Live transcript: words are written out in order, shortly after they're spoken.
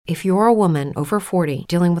If you're a woman over 40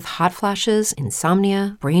 dealing with hot flashes,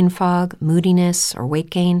 insomnia, brain fog, moodiness, or weight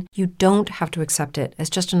gain, you don't have to accept it as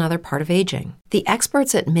just another part of aging. The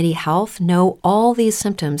experts at MIDI Health know all these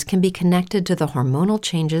symptoms can be connected to the hormonal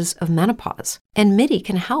changes of menopause. And MIDI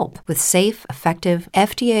can help with safe, effective,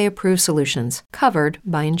 FDA-approved solutions covered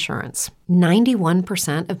by insurance.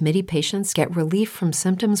 91% of MIDI patients get relief from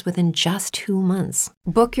symptoms within just 2 months.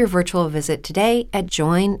 Book your virtual visit today at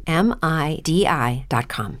joinmidi.com.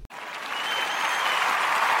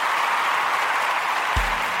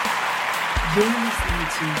 You're listening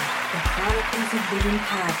to the Chronicles of Living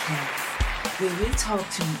podcast, where we talk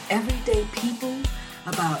to everyday people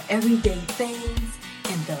about everyday things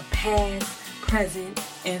in the past, present,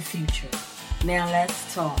 and future. Now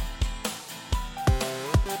let's talk.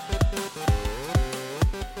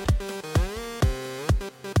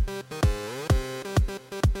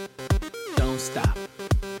 Don't stop.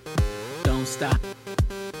 Don't stop.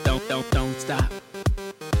 Don't stop.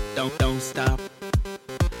 Don't stop.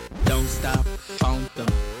 Don't stop on the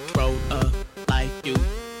road of life. You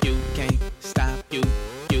can't stop. You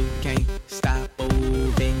can't stop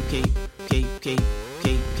moving. Keep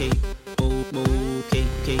move.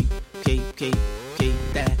 Keep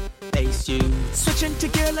that pace. You switching to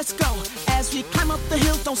gear. Let's go as we climb up the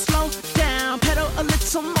hill. Don't slow down. Pedal a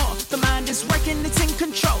little more. The mind is working. It's in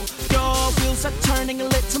control. Your wheels are turning a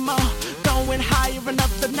little more. Going higher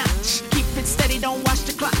another notch. Keep it steady. Don't watch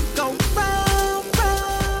the clock go round.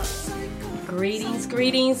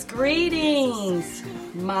 Greetings,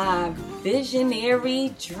 my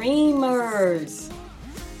visionary dreamers.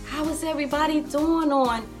 How is everybody doing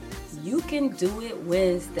on You Can Do It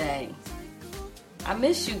Wednesday? I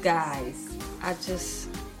miss you guys. I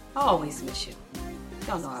always miss you.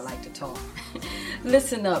 Y'all know I like to talk.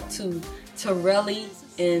 Listen up to Torelli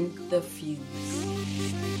in the Fuse.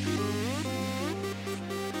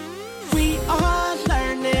 We are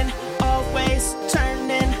learning, always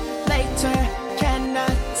turning. Later,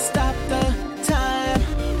 cannot stop the time.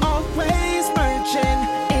 Always merging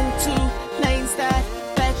into lanes that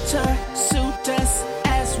better suit us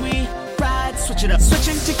as we ride. Switch it up.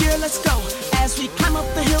 Switching to gear, let's go. As we climb up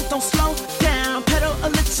the hill, don't slow down. Pedal a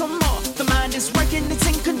little more. The mind is working, it's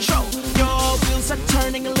in control. Your wheels are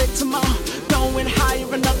turning a little more. Going higher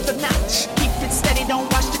another notch. Keep it steady, don't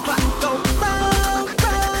watch the clock go round.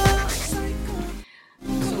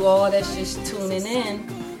 To all that's just tuning in,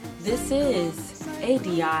 this is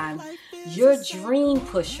Adion, your dream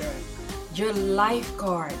pusher, your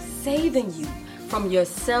lifeguard, saving you from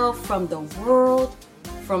yourself, from the world,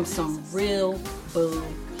 from some real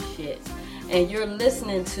bullshit. And you're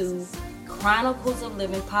listening to Chronicles of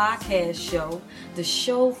Living podcast show, the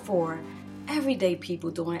show for everyday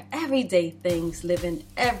people doing everyday things, living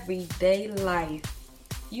everyday life.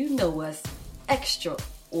 You know us,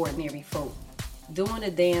 extraordinary folk, doing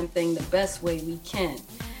the damn thing the best way we can.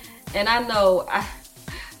 And I know I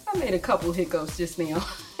made a couple hiccups just now.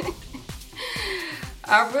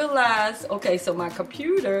 I realized, okay, so my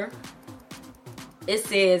computer, it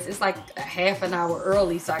says it's like a half an hour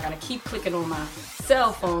early, so I gotta keep clicking on my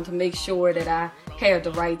cell phone to make sure that I had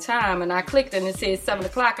the right time. And I clicked and it says 7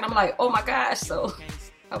 o'clock, and I'm like, oh my gosh. So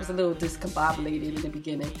I was a little discombobulated in the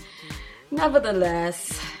beginning.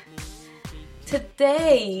 Nevertheless,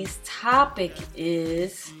 today's topic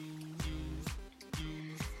is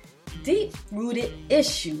deep-rooted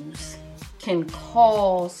issues can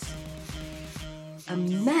cause a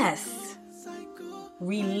mess.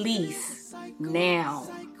 Release now.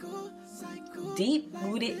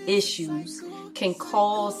 Deep-rooted issues can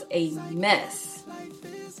cause a mess.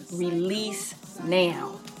 Release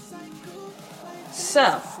now.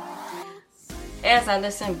 So, as I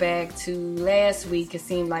listened back to last week, it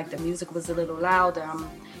seemed like the music was a little louder. I'm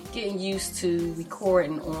getting used to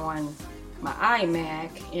recording on my iMac,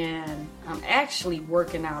 and I'm actually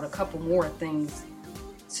working out a couple more things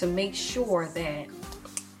to make sure that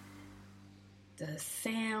the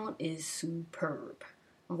sound is superb.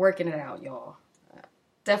 I'm working it out, y'all.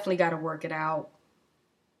 Definitely got to work it out.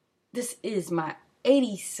 This is my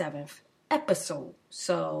 87th episode,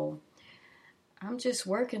 so I'm just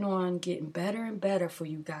working on getting better and better for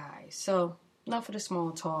you guys. So, enough of the small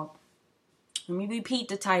talk. Let me repeat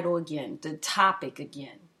the title again, the topic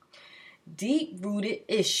again. Deep-rooted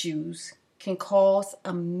issues can cause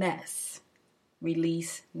a mess.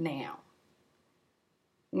 Release now.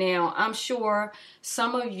 Now, I'm sure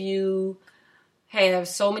some of you have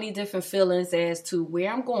so many different feelings as to where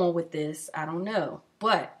I'm going with this. I don't know.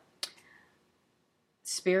 But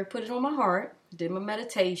Spirit put it on my heart, did my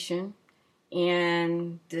meditation,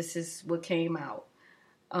 and this is what came out.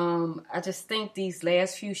 I just think these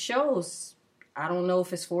last few shows, I don't know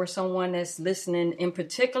if it's for someone that's listening in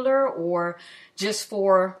particular or just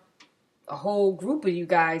for a whole group of you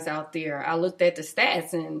guys out there. I looked at the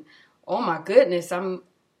stats and oh my goodness, I'm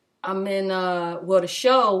in the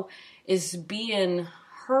show is being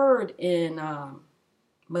heard in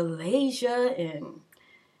Malaysia and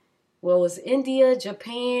it's India,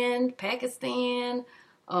 Japan, Pakistan,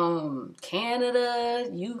 Canada,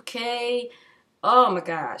 UK. Oh my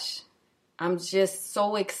gosh. I'm just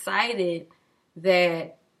so excited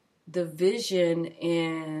that the vision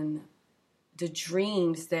and the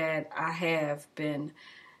dreams that I have been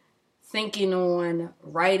thinking on,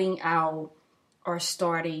 writing out, are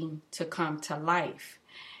starting to come to life.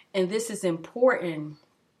 And this is important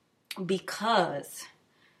because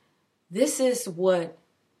this is what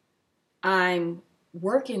I'm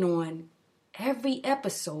working on every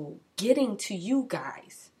episode, getting to you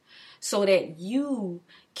guys so that you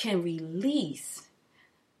can release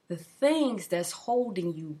the things that's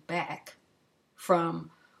holding you back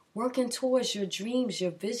from working towards your dreams,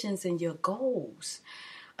 your visions, and your goals,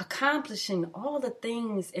 accomplishing all the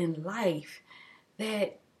things in life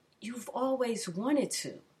that you've always wanted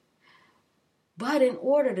to. But in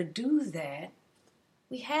order to do that,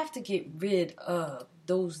 we have to get rid of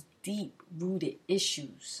those deep-rooted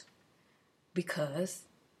issues because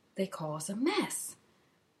they cause a mess.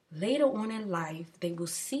 Later on in life, they will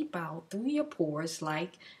seep out through your pores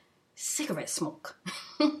like cigarette smoke.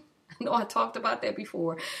 I know I talked about that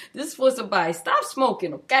before. This was advice. Stop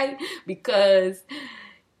smoking, okay? Because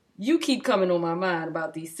you keep coming on my mind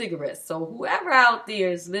about these cigarettes. So whoever out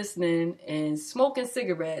there is listening and smoking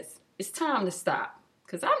cigarettes, it's time to stop.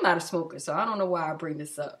 Because I'm not a smoker, so I don't know why I bring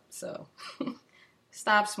this up. So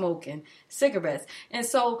stop smoking cigarettes. And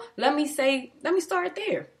so let me start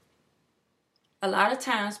there. A lot of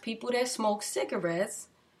times people that smoke cigarettes,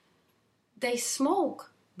 they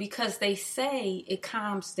smoke because they say it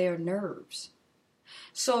calms their nerves.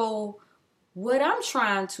 So what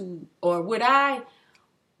I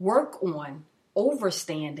work on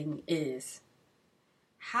overstanding is,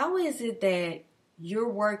 how is it that you're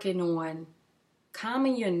working on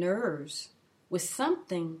calming your nerves with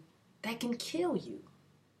something that can kill you?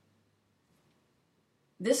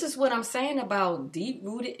 This is what I'm saying about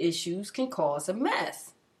deep-rooted issues can cause a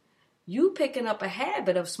mess. You picking up a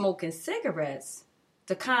habit of smoking cigarettes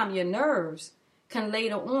to calm your nerves can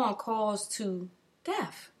later on cause to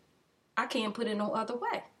death. I can't put it no other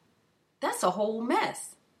way. That's a whole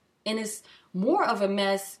mess. And it's more of a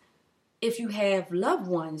mess if you have loved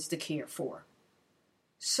ones to care for.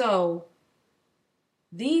 So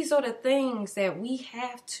these are the things that we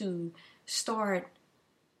have to start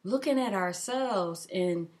looking at ourselves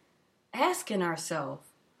and asking ourselves,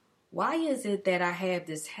 why is it that I have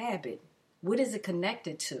this habit? What is it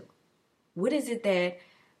connected to? What is it that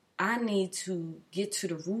I need to get to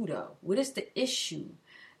the root of? What is the issue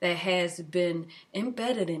that has been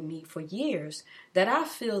embedded in me for years that I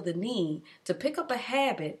feel the need to pick up a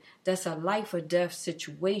habit that's a life or death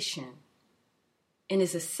situation and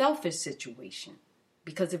is a selfish situation?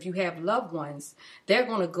 Because if you have loved ones, they're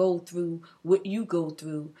going to go through what you go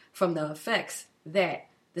through from the effects that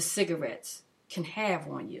the cigarettes can have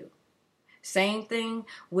on you. Same thing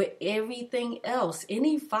with everything else.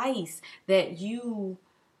 Any vice that you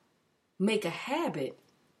make a habit,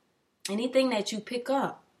 anything that you pick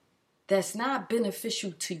up that's not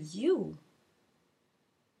beneficial to you,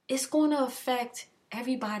 it's going to affect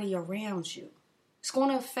everybody around you. It's going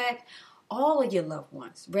to affect all of your loved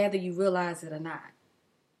ones, whether you realize it or not.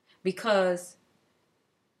 Because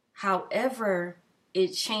however it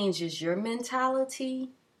changes your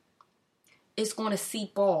mentality, it's going to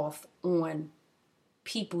seep off on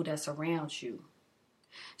people that's around you.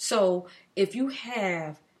 So if you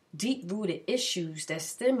have deep-rooted issues that's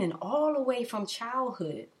stemming all the way from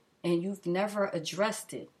childhood and you've never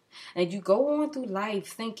addressed it, and you go on through life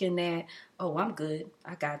thinking that, oh, I'm good,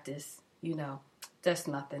 I got this, that's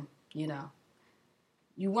nothing,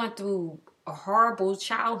 You went through a horrible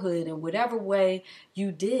childhood in whatever way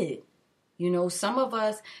you did. Some of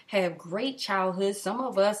us have great childhoods. Some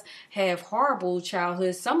of us have horrible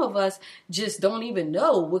childhoods. Some of us just don't even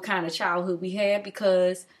know what kind of childhood we had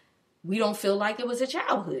because we don't feel like it was a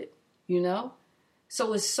childhood,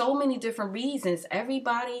 So it's so many different reasons.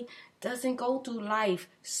 Everybody doesn't go through life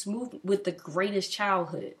smooth with the greatest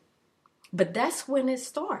childhood. But that's when it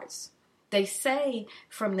starts. They say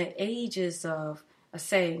from the ages of, I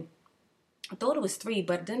thought it was 3,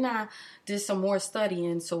 but then I did some more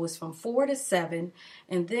studying. So it's from 4 to 7.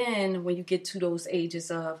 And then when you get to those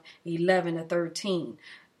ages of 11 to 13,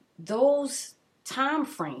 those time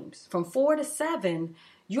frames from 4 to 7,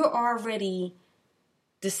 you're already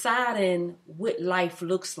deciding what life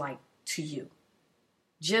looks like to you,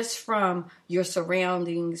 just from your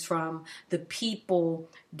surroundings, from the people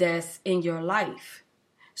that's in your life.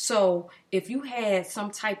 So if you had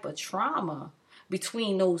some type of trauma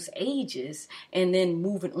between those ages and then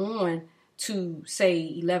moving on to,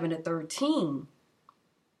 say, 11 to 13,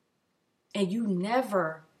 and you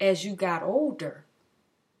never, as you got older,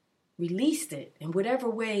 released it in whatever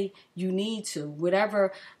way you need to,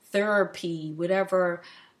 whatever therapy, whatever,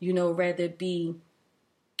 rather it be.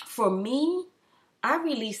 For me, I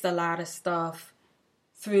released a lot of stuff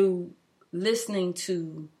through listening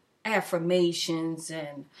to affirmations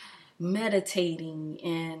and meditating,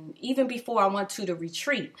 and even before I went to the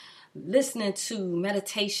retreat, listening to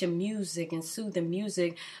meditation music and soothing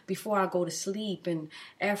music before I go to sleep, and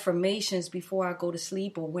affirmations before I go to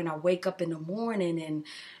sleep or when I wake up in the morning, and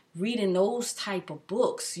reading those type of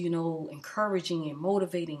books, encouraging and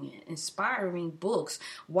motivating and inspiring books,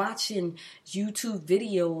 watching YouTube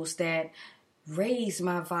videos that raise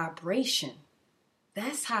my vibration.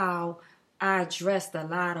 That's how I addressed a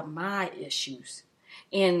lot of my issues.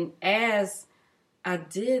 And as I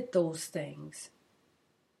did those things,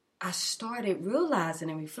 I started realizing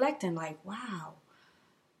and reflecting like, wow,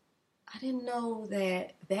 I didn't know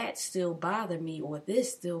that still bothered me, or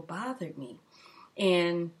this still bothered me.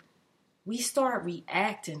 And we start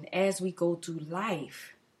reacting as we go through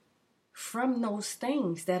life from those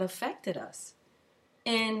things that affected us.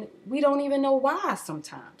 And we don't even know why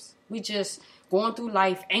sometimes. We just going through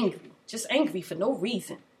life angry, just angry for no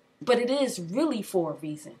reason. But it is really for a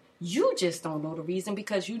reason. You just don't know the reason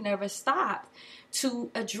because you never stopped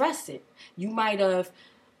to address it. You might have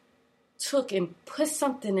took and put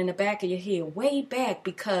something in the back of your head way back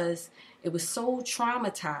because it was so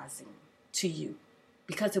traumatizing to you,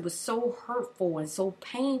 because it was so hurtful and so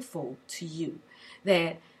painful to you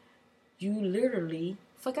that you literally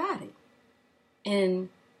forgot it. And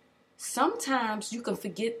sometimes you can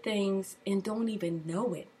forget things and don't even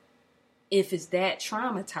know it if it's that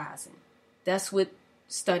traumatizing. That's what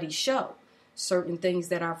studies show. Certain things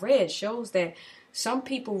that I've read shows that some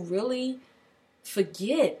people really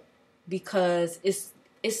forget because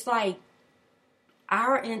it's like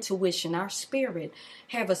our intuition, our spirit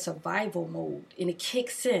have a survival mode, and it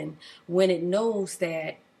kicks in when it knows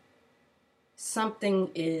that something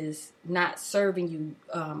is not serving you,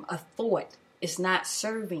 a thought is not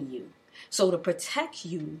serving you. So to protect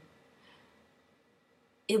you,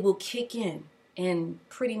 it will kick in and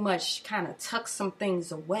pretty much kind of tuck some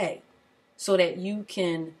things away so that you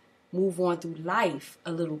can move on through life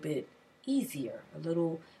a little bit easier, a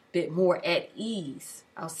little bit more at ease.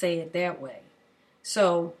 I'll say it that way.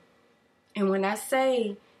 So, and when I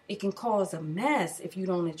say it can cause a mess if you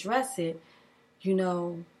don't address it, you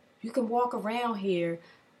can walk around here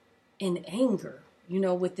in anger,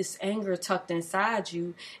 with this anger tucked inside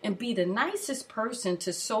you, and be the nicest person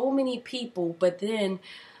to so many people, but then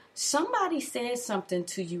somebody says something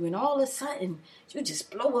to you and all of a sudden you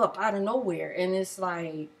just blow up out of nowhere. And it's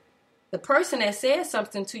like the person that said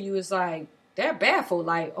something to you is like, they're baffled,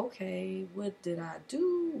 like, okay, what did I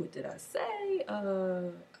do? What did I say?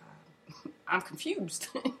 I'm confused.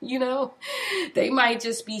 They might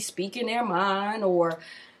just be speaking their mind or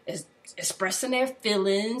expressing their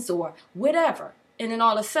feelings or whatever. And then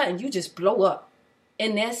all of a sudden you just blow up.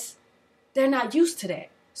 And they're not used to that.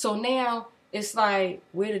 So now it's like,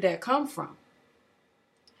 where did that come from?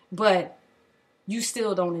 But you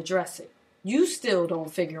still don't address it. You still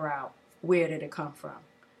don't figure out where did it come from.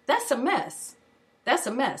 That's a mess. That's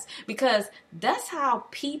a mess. Because that's how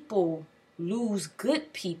people lose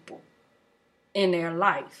good people in their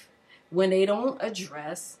life. When they don't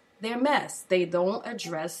address their mess. They don't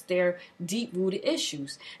address their deep-rooted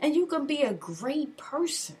issues. And you can be a great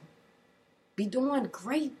person. Be doing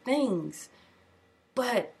great things.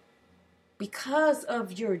 But because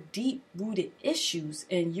of your deep-rooted issues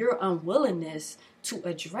and your unwillingness to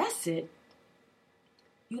address it,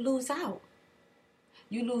 you lose out.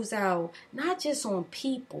 You lose out not just on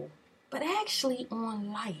people, but actually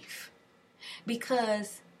on life.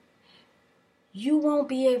 Because you won't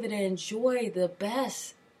be able to enjoy the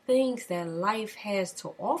best things that life has to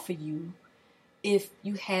offer you if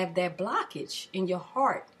you have that blockage in your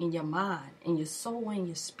heart, in your mind, in your soul, and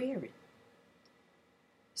your spirit.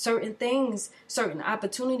 Certain things, certain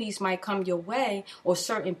opportunities might come your way, or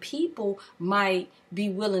certain people might be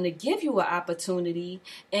willing to give you an opportunity,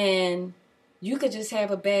 and you could just have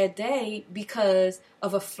a bad day because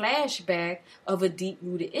of a flashback of a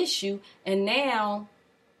deep-rooted issue, and now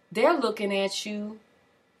they're looking at you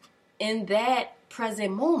in that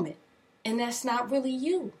present moment, and that's not really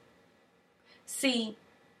you. See,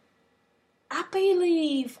 I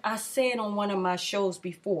believe I said on one of my shows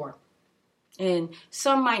before, and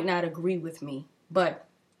some might not agree with me, but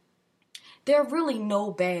there are really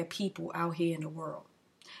no bad people out here in the world.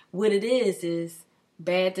 What it is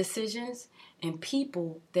bad decisions and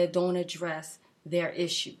people that don't address their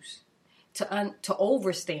issues to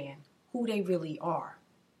overstand who they really are.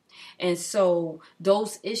 And so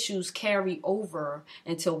those issues carry over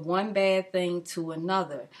into one bad thing to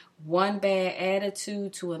another. One bad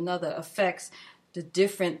attitude to another affects the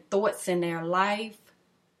different thoughts in their life,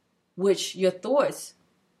 which your thoughts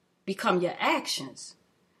become your actions.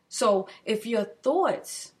 So if your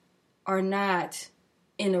thoughts are not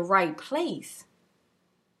in the right place,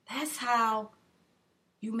 that's how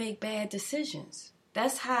you make bad decisions.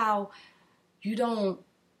 That's how you don't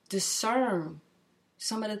discern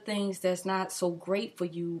some of the things that's not so great for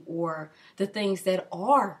you or the things that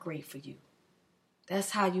are great for you. That's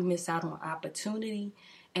how you miss out on opportunity,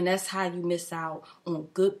 and that's how you miss out on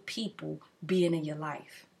good people being in your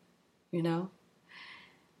life. You know?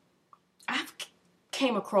 I've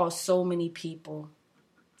came across so many people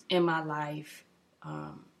in my life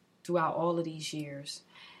throughout all of these years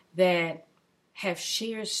that have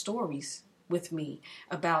shared stories with me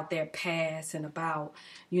about their past and about,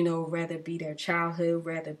 whether it be their childhood,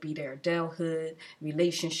 whether it be their adulthood,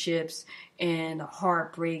 relationships, and the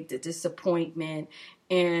heartbreak, the disappointment.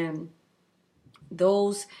 And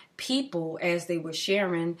those people, as they were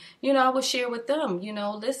sharing, I would share with them,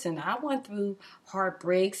 listen, I went through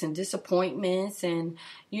heartbreaks and disappointments, and,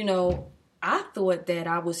 I thought that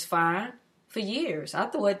I was fine for years. I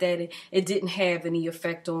thought that it didn't have any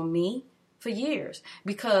effect on me for years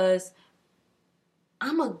because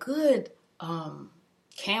I'm a good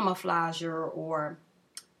camouflager, or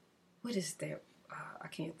what is that? I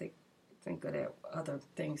can't think of that other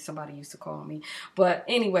thing somebody used to call me. But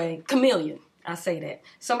anyway, chameleon. I say that.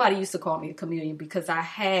 Somebody used to call me a chameleon because I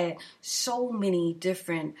had so many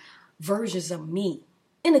different versions of me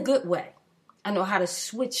in a good way. I know how to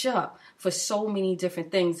switch up for so many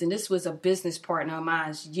different things. And this was a business partner of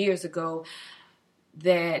mine years ago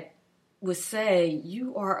that would say,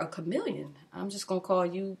 you are a chameleon. I'm just going to call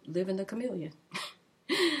you Living the Chameleon.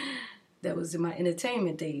 That was in my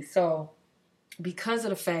entertainment days. So because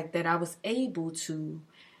of the fact that I was able to,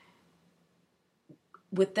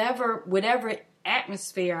 whatever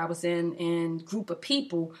atmosphere I was in and group of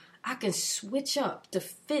people, I can switch up to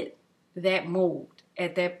fit that mold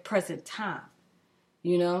at that present time,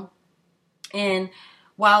 And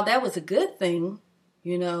while that was a good thing,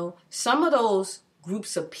 some of those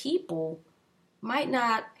groups of people might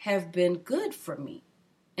not have been good for me.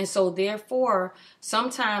 And so therefore,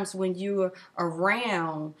 sometimes when you're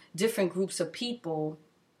around different groups of people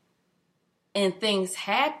and things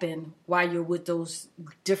happen while you're with those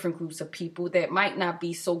different groups of people that might not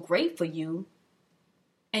be so great for you,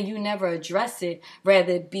 and you never address it,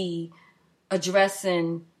 rather it be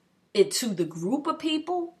addressing it to the group of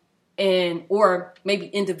people or maybe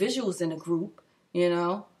individuals in a group,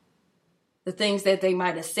 the things that they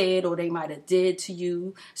might have said or they might have did to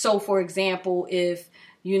you. So, for example, if,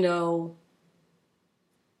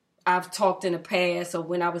 I've talked in the past, or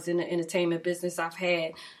when I was in the entertainment business, I've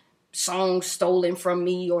had songs stolen from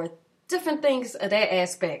me or different things of that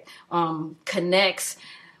aspect, connects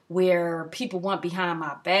where people went behind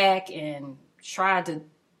my back and tried to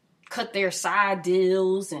cut their side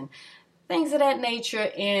deals and things of that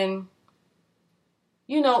nature. And,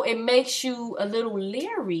 it makes you a little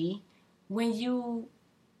leery when you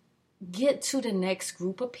get to the next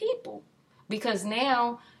group of people, because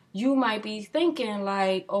now you might be thinking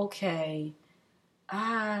like, okay,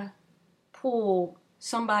 I pulled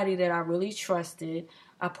somebody that I really trusted.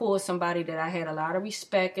 I pulled somebody that I had a lot of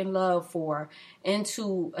respect and love for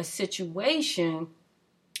into a situation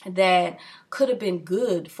that could have been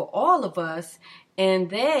good for all of us. And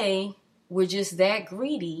they were just that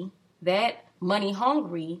greedy, that money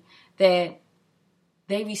hungry, that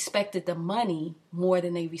they respected the money more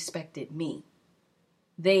than they respected me.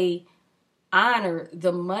 They honored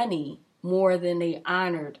the money more than they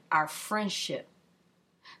honored our friendship.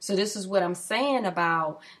 So this is what I'm saying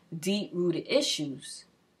about deep-rooted issues,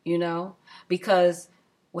 because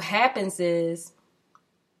what happens is,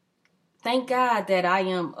 thank God that I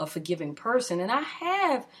am a forgiving person, and I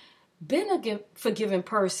have been a forgiving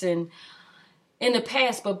person in the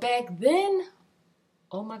past, but back then,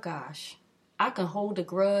 oh my gosh, I can hold a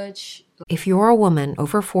grudge If you're a woman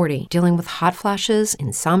over 40 dealing with hot flashes,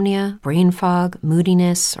 insomnia, brain fog,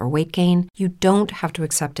 moodiness, or weight gain, you don't have to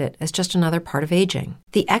accept it as just another part of aging.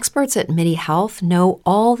 The experts at MIDI Health know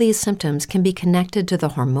all these symptoms can be connected to the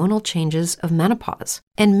hormonal changes of menopause.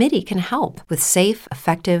 And MIDI can help with safe,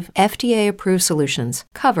 effective, FDA-approved solutions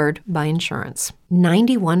covered by insurance.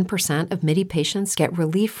 91% of MIDI patients get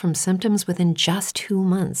relief from symptoms within just 2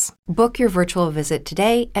 months. Book your virtual visit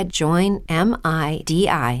today at joinmidi.com.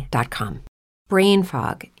 Brain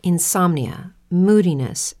fog, insomnia,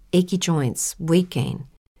 moodiness, achy joints, weight gain.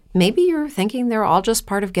 Maybe you're thinking they're all just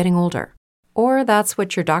part of getting older, or that's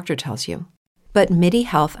what your doctor tells you. But MIDI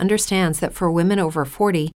Health understands that for women over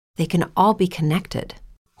 40, they can all be connected.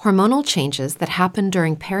 Hormonal changes that happen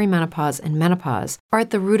during perimenopause and menopause are at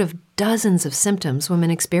the root of dozens of symptoms women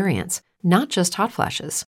experience, not just hot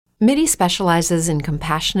flashes. MIDI specializes in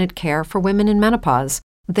compassionate care for women in menopause.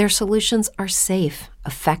 Their solutions are safe,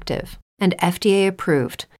 effective, and FDA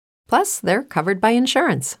approved. Plus, they're covered by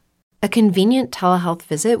insurance. A convenient telehealth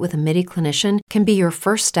visit with a MIDI clinician can be your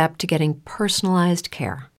first step to getting personalized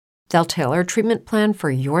care. They'll tailor a treatment plan for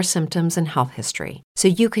your symptoms and health history so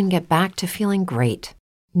you can get back to feeling great.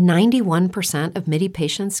 91% of MIDI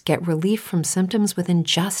patients get relief from symptoms within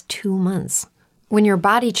just 2 months. When your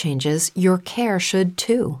body changes, your care should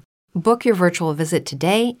too. Book your virtual visit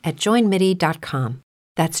today at joinmidi.com.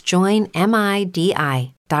 That's joinmidi.com.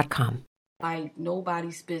 Like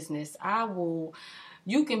nobody's business.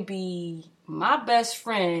 You can be my best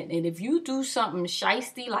friend, and if you do something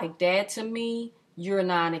shiesty like that to me, you're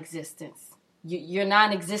non-existent. You're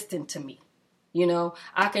non-existent to me. You know,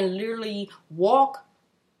 I can literally walk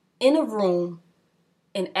in a room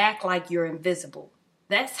and act like you're invisible.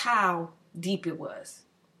 That's how deep it was.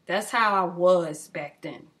 That's how I was back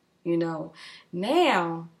then. You know,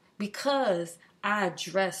 now, because I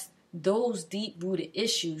addressed those deep-rooted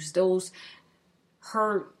issues, those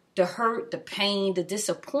the pain, the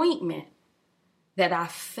disappointment that I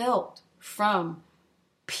felt from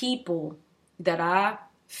people that I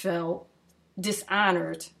felt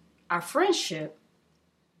dishonored our friendship,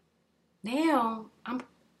 now I'm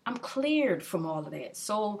cleared from all of that.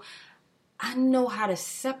 So I know how to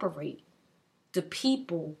separate the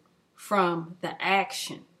people from the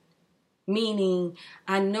action. Meaning,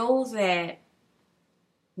 I know that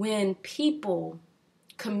when people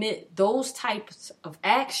commit those types of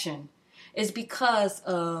action, it's because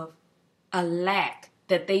of a lack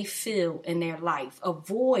that they feel in their life, a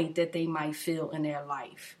void that they might feel in their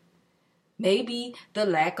life. Maybe the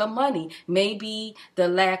lack of money, maybe the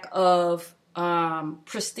lack of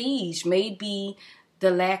prestige, maybe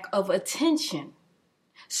the lack of attention.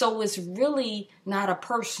 So it's really not a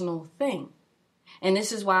personal thing. And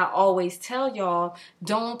this is why I always tell y'all,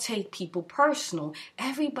 don't take people personal.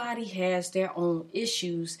 Everybody has their own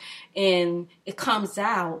issues, and it comes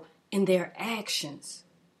out in their actions.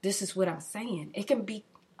 This is what I'm saying. It can be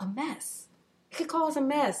a mess. It can cause a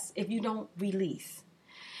mess if you don't release.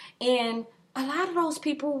 And a lot of those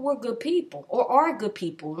people were good people, or are good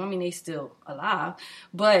people. I mean, they still alive,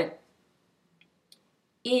 but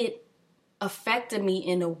it affected me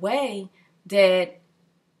in a way that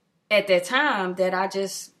at that time that I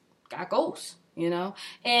just got ghost, you know?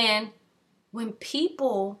 And when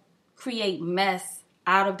people create mess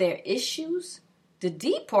out of their issues, the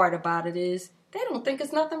deep part about it is they don't think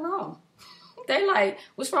it's nothing wrong. They like,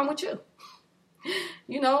 what's wrong with you?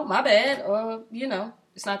 You know, my bad, or, you know,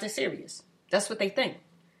 it's not that serious. That's what they think.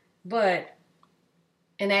 But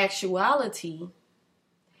in actuality,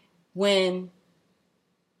 when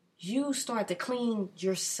you start to clean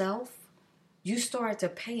yourself, you start to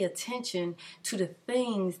pay attention to the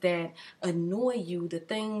things that annoy you, the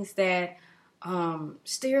things that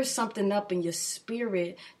stir something up in your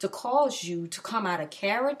spirit to cause you to come out of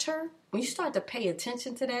character. When you start to pay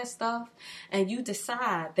attention to that stuff and you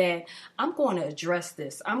decide that I'm going to address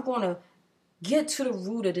this, I'm going to get to the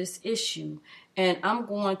root of this issue, and I'm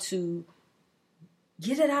going to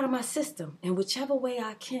get it out of my system in whichever way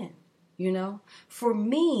I can, you know. For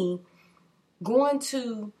me, going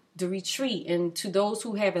to the retreat, and to those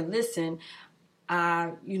who haven't listened,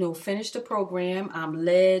 I, finished the program. I'm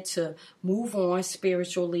led to move on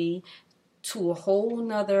spiritually to a whole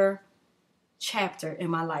nother chapter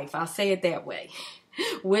in my life. I'll say it that way,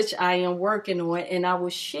 which I am working on, and I will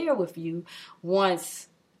share with you once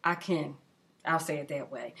I can. I'll say it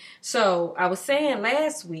that way. So I was saying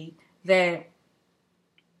last week that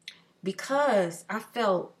because I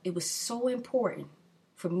felt it was so important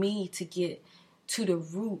for me to get to the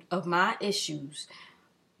root of my issues,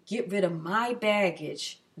 get rid of my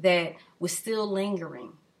baggage that was still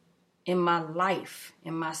lingering, in my life,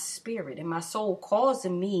 in my spirit, in my soul,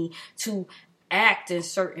 causing me to act in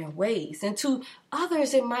certain ways. And to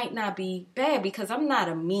others, it might not be bad because I'm not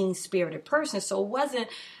a mean-spirited person. So it wasn't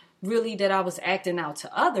really that I was acting out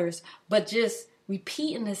to others, but just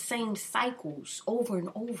repeating the same cycles over and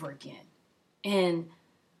over again. And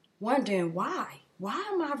wondering why. Why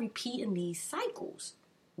am I repeating these cycles?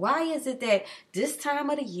 Why is it that this time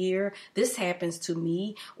of the year, this happens to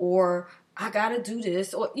me, or I got to do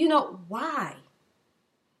this, or, why?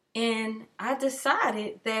 And I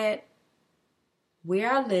decided that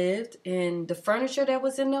where I lived and the furniture that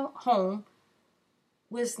was in the home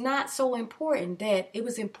was not so important, that it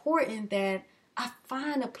was important that I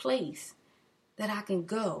find a place that I can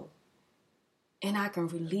go and I can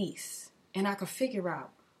release and I can figure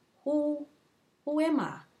out who am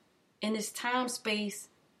I in this time, space,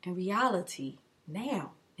 and reality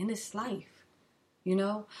now in this life?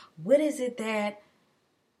 What is it that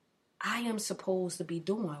I am supposed to be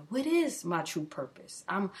doing? What is my true purpose?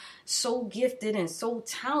 I'm so gifted and so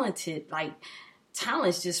talented. Like,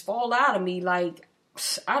 talents just fall out of me. Like,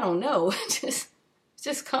 I don't know. It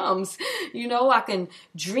just comes. I can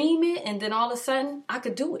dream it, and then all of a sudden I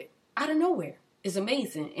could do it out of nowhere. It's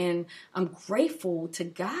amazing. And I'm grateful to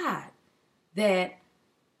God that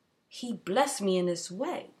He blessed me in this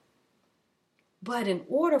way. But in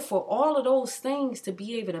order for all of those things to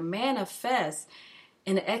be able to manifest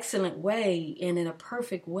in an excellent way and in a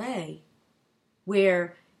perfect way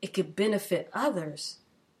where it could benefit others,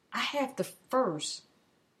 I have to first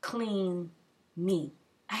clean me.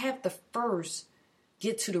 I have to first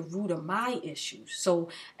get to the root of my issues. So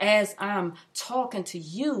as I'm talking to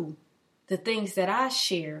you, the things that I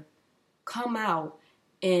share come out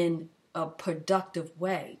in a productive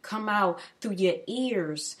way, come out through your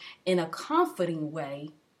ears in a comforting way,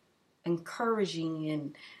 encouraging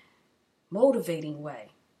and motivating way,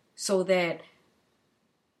 so that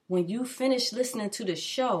when you finish listening to the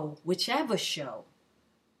show, whichever show,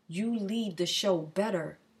 you leave the show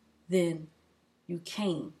better than you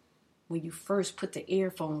came when you first put the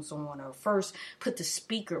earphones on or first put the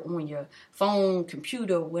speaker on your phone,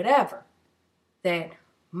 computer, whatever. That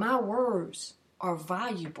my words are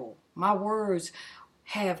valuable. My words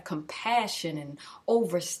have compassion and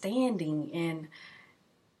understanding, and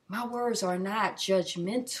my words are not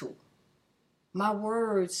judgmental. My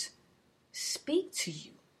words speak to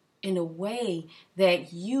you in a way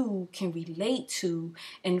that you can relate to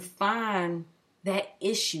and find that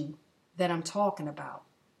issue that I'm talking about.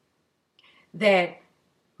 That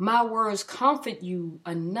my words comfort you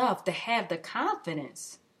enough to have the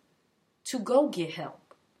confidence to go get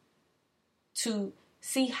help, to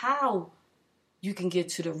see how you can get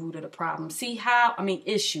to the root of the problem.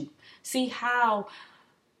 Issue. See how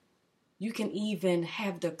you can even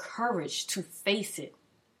have the courage to face it.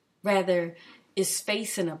 Rather it's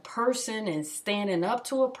facing a person and standing up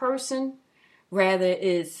to a person. Rather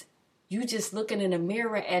it's you just looking in the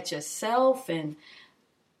mirror at yourself and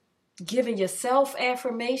giving yourself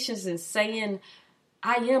affirmations and saying,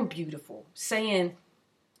 I am beautiful. Saying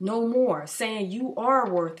no more. Saying you are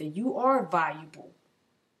worth it. You are valuable.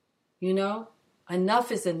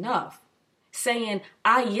 Enough is enough. Saying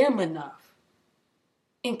I am enough.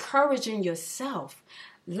 Encouraging yourself.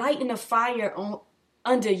 Lighting a fire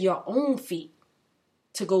under your own feet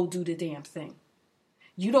to go do the damn thing.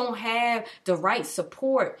 You don't have the right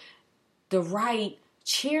support, the right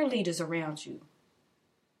cheerleaders around you.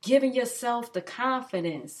 Giving yourself the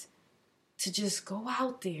confidence to just go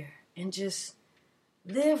out there and just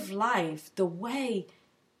live life the way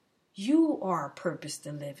you are purposed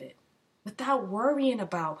to live it, without worrying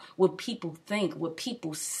about what people think, what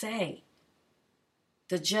people say,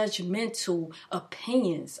 the judgmental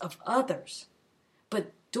opinions of others,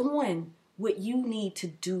 but doing what you need to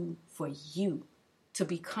do for you to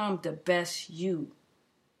become the best you.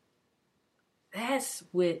 That's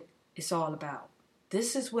what it's all about.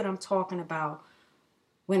 This is what I'm talking about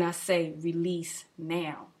when I say release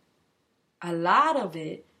now. A lot of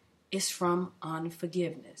it is from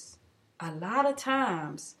unforgiveness. A lot of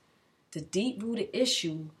times, the deep-rooted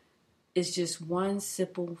issue is just one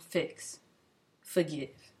simple fix.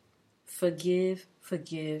 Forgive. Forgive,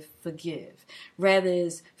 forgive, forgive. Rather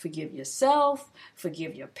is forgive yourself,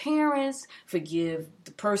 forgive your parents, forgive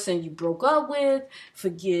the person you broke up with,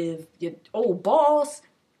 forgive your old boss.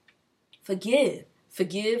 Forgive.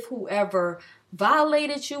 Forgive whoever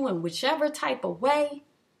violated you in whichever type of way.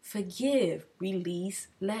 Forgive, release,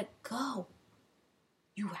 let go.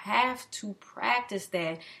 You have to practice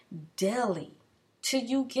that daily till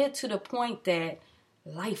you get to the point that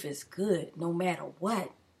life is good no matter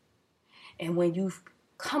what. And when you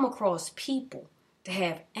come across people that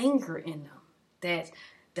have anger in them,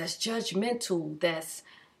 that's judgmental, that's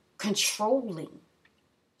controlling.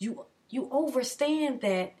 You understand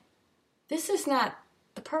that this is not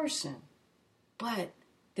the person, but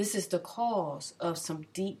this is the cause of some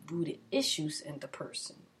deep-rooted issues in the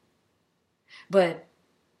person. But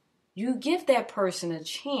you give that person a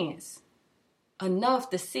chance enough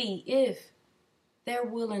to see if they're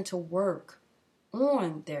willing to work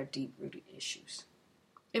on their deep-rooted issues.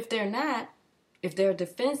 If they're not, if they're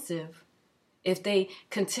defensive, if they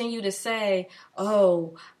continue to say,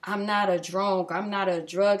 oh, I'm not a drunk, I'm not a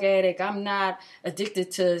drug addict, I'm not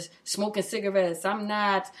addicted to smoking cigarettes, I'm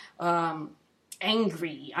not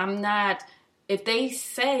angry, I'm not, if they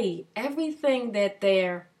say everything that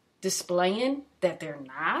they're displaying that they're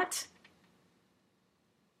not,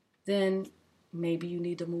 then maybe you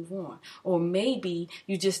need to move on. Or maybe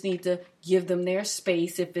you just need to give them their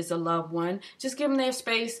space. If it's a loved one, just give them their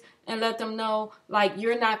space and let them know, like,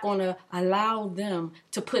 you're not going to allow them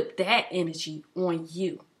to put that energy on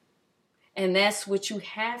you. And that's what you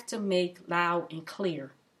have to make loud and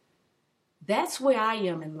clear. That's where I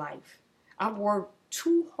am in life. I've worked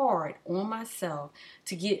too hard on myself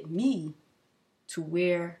to get me to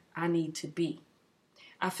where I need to be.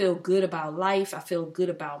 I feel good about life. I feel good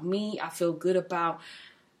about me. I feel good about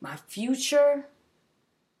my future.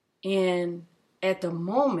 And at the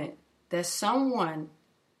moment that someone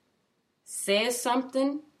says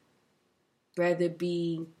something, whether it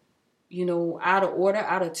be, out of order,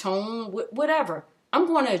 out of tone, whatever, I'm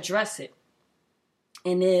going to address it.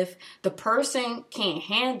 And if the person can't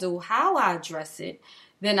handle how I address it,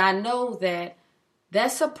 then I know that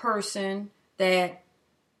that's a person that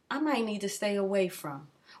I might need to stay away from,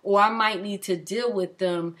 or I might need to deal with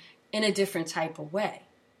them in a different type of way,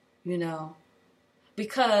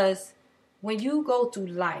 because when you go through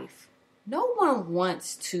life, no one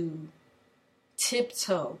wants to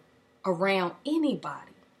tiptoe around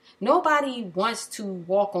anybody. Nobody wants to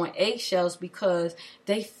walk on eggshells because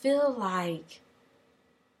they feel like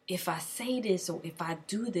if I say this or if I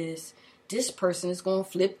do this, this person is going to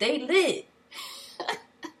flip their lid.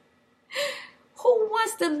 Who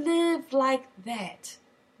wants to live like that?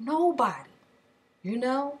 Nobody,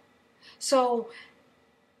 So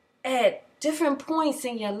at different points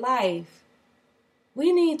in your life,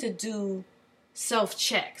 we need to do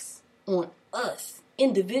self-checks on us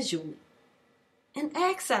individually and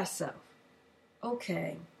ask ourselves,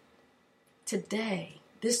 okay, today,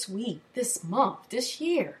 this week, this month, this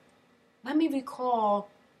year, let me recall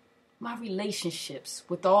my relationships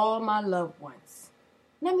with all my loved ones.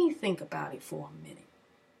 Let me think about it for a minute.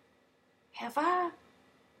 Have I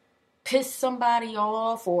pissed somebody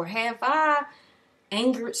off, or have I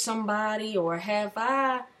angered somebody, or have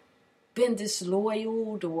I been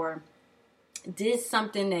disloyal, or did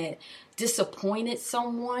something that disappointed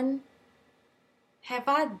someone? Have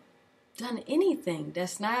I done anything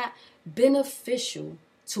that's not beneficial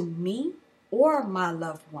to me or my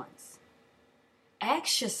loved ones?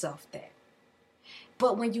 Ask yourself that.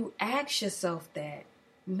 But when you ask yourself that,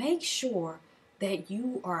 make sure that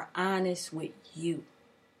you are honest with you.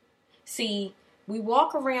 See, we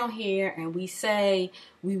walk around here and we say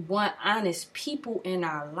we want honest people in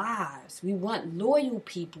our lives. We want loyal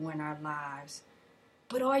people in our lives.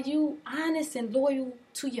 But are you honest and loyal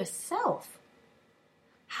to yourself?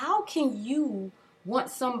 How can you want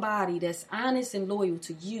somebody that's honest and loyal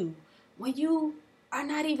to you when you are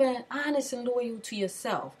not even honest and loyal to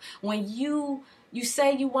yourself? When you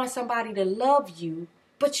say you want somebody to love you,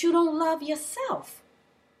 but you don't love yourself.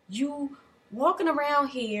 You walking around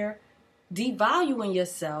here devaluing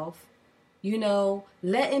yourself,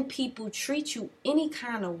 letting people treat you any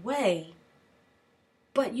kind of way,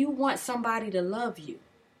 but you want somebody to love you,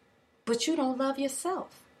 but you don't love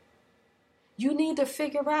yourself. You need to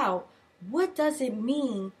figure out, what does it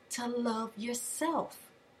mean to love yourself?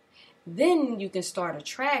 Then you can start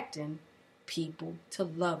attracting people to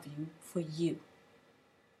love you for you.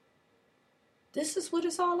 This is what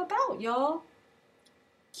it's all about, y'all.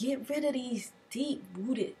 Get rid of these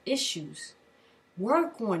deep-rooted issues.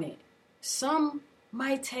 Work on it. Some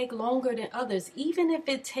might take longer than others. Even if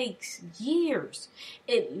it takes years,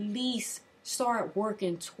 at least start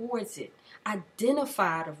working towards it.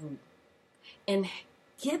 Identify the root and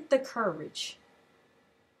get the courage.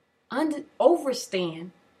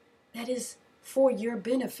 Understand that is for your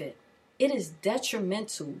benefit. It is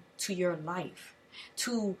detrimental to your life,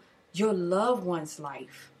 to your loved one's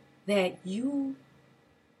life, that you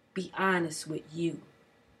be honest with you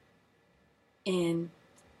and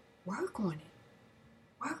work on it.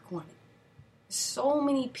 Work on it. So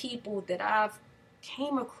many people that I've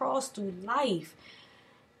came across through life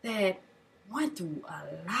that went through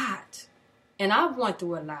a lot. And I went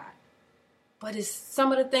through a lot. But it's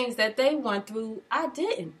some of the things that they went through, I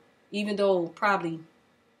didn't. Even though probably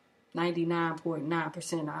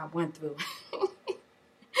 99.9% I went through.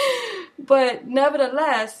 But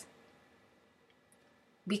nevertheless,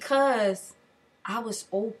 because I was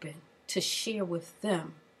open to share with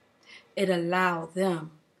them, it allowed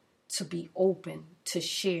them to be open to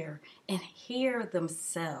share and hear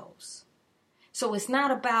themselves. So it's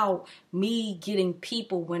not about me getting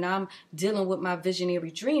people when I'm dealing with my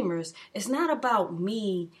visionary dreamers. It's not about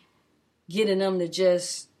me getting them to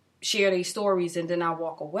just share their stories and then I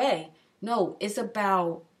walk away. No, it's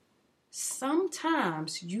about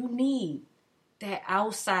sometimes you need that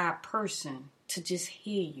outside person to just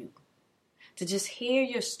hear you, to just hear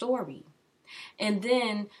your story, and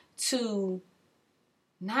then to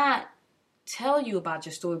not tell you about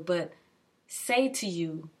your story, but say to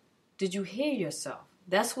you, did you hear yourself?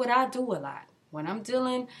 That's what I do a lot. When I'm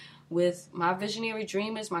dealing with my visionary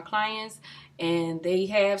dreamers, my clients, and they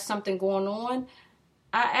have something going on,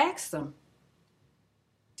 I ask them,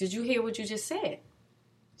 did you hear what you just said?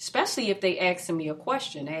 Especially if they asking me a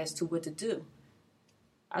question as to what to do.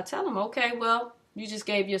 I tell them, okay, well, you just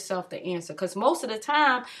gave yourself the answer. Because most of the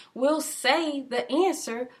time, we'll say the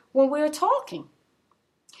answer when we're talking.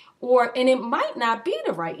 And it might not be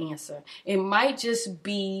the right answer. It might just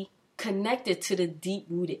be connected to the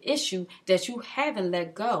deep-rooted issue that you haven't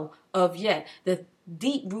let go of yet. The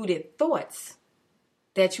deep-rooted thoughts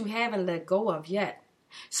that you haven't let go of yet.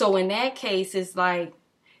 So in that case, it's like,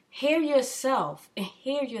 hear yourself and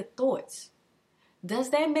hear your thoughts. Does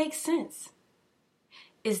that make sense?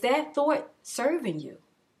 Is that thought serving you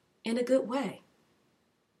in a good way?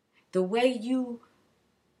 The way you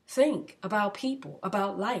think about people,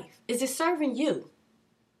 about life, is it serving you?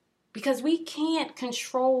 Because we can't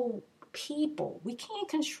control people. We can't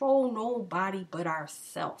control nobody but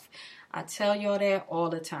ourselves. I tell y'all that all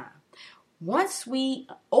the time. Once we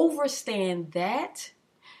understand that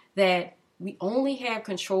we only have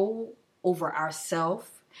control over ourselves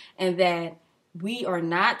and that we are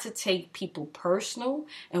not to take people personal,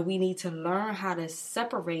 and we need to learn how to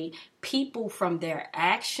separate people from their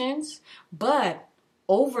actions, but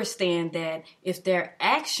understand that if their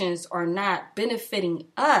actions are not benefiting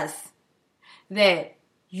us, that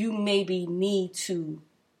you maybe need to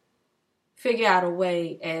figure out a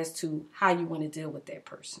way as to how you want to deal with that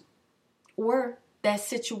person or that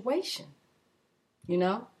situation, you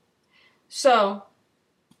know? So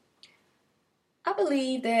I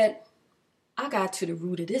believe that I got to the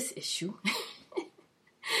root of this issue.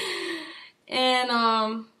 And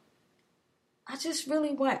I just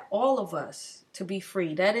really want all of us to be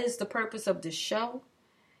free. That is the purpose of this show.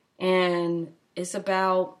 And it's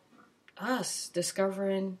about us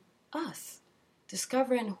discovering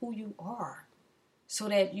who you are so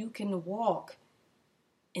that you can walk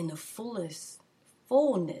in the fullness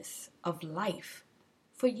of life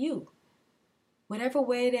for you. Whatever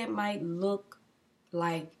way that might look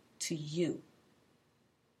like to you.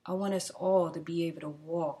 I want us all to be able to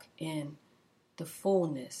walk in the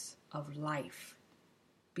fullness of life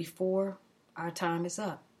before our time is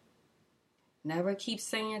up. Never keep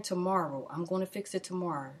saying tomorrow. I'm going to fix it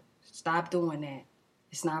tomorrow. Stop doing that.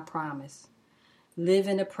 It's not a promise. Live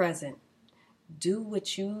in the present. Do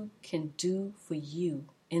what you can do for you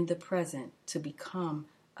in the present to become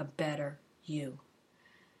a better you.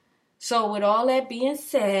 So with all that being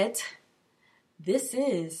said,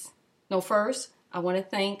 first, I want to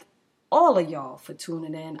thank all of y'all for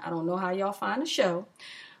tuning in. I don't know how y'all find the show,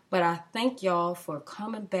 but I thank y'all for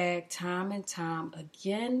coming back time and time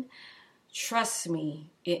again. Trust me,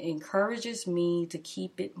 it encourages me to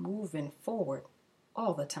keep it moving forward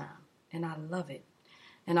all the time. And I love it.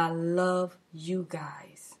 And I love you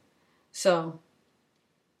guys. So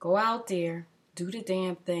go out there, do the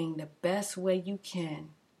damn thing the best way you can.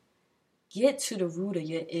 Get to the root of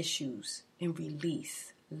your issues and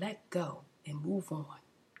release. Let go and move on.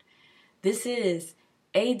 This is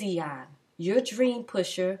Adion, your dream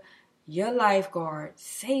pusher, your lifeguard,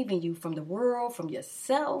 saving you from the world, from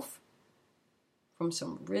yourself, from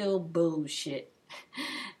some real bullshit.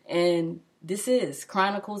 And this is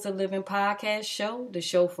Chronicles of Living podcast show, the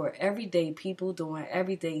show for everyday people doing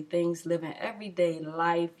everyday things, living everyday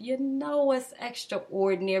life. You know us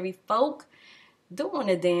extraordinary folk doing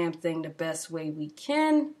the damn thing the best way we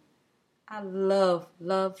can. I love,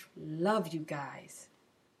 love, love you guys.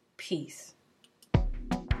 Peace.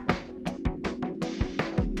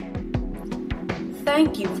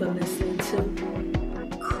 Thank you for listening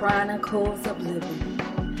to Chronicles of Living,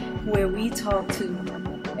 where we talk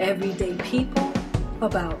to everyday people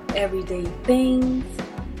about everyday things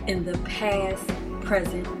in the past,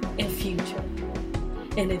 present, and future.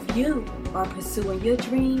 And if you are pursuing your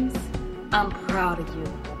dreams, I'm proud of you.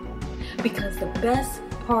 Because the best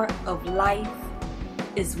part of life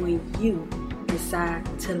is when you decide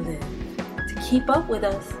to live. To keep up with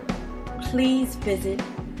us, please visit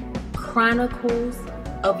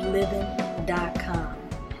chroniclesofliving.com.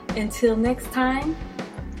 Until next time,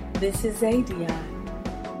 this is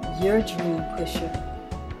Adion, your dream pusher.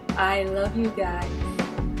 I love you guys.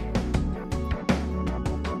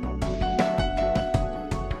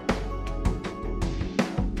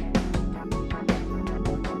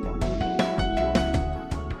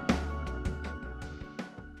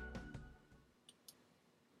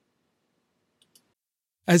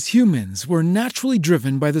 As humans, we're naturally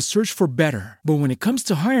driven by the search for better. But when it comes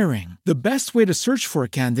to hiring, the best way to search for a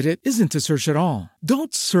candidate isn't to search at all.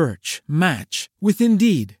 Don't search, match with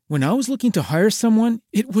Indeed. When I was looking to hire someone,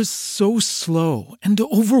 it was so slow and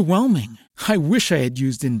overwhelming. I wish I had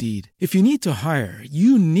used Indeed. If you need to hire,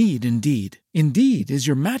 you need Indeed. Indeed is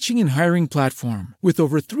your matching and hiring platform with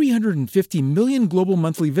over 350 million global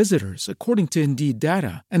monthly visitors, according to Indeed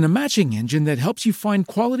data, and a matching engine that helps you find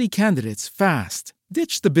quality candidates fast.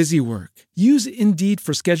 Ditch the busy work. Use Indeed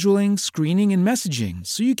for scheduling, screening, and messaging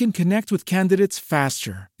so you can connect with candidates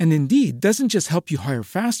faster. And Indeed doesn't just help you hire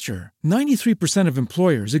faster. 93% of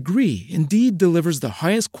employers agree Indeed delivers the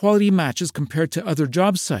highest quality matches compared to other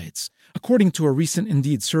job sites, according to a recent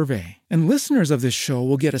Indeed survey. And listeners of this show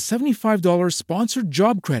will get a $75 sponsored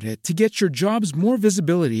job credit to get your jobs more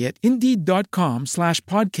visibility at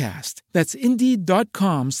Indeed.com/podcast. That's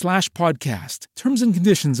Indeed.com/podcast. Terms and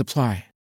conditions apply.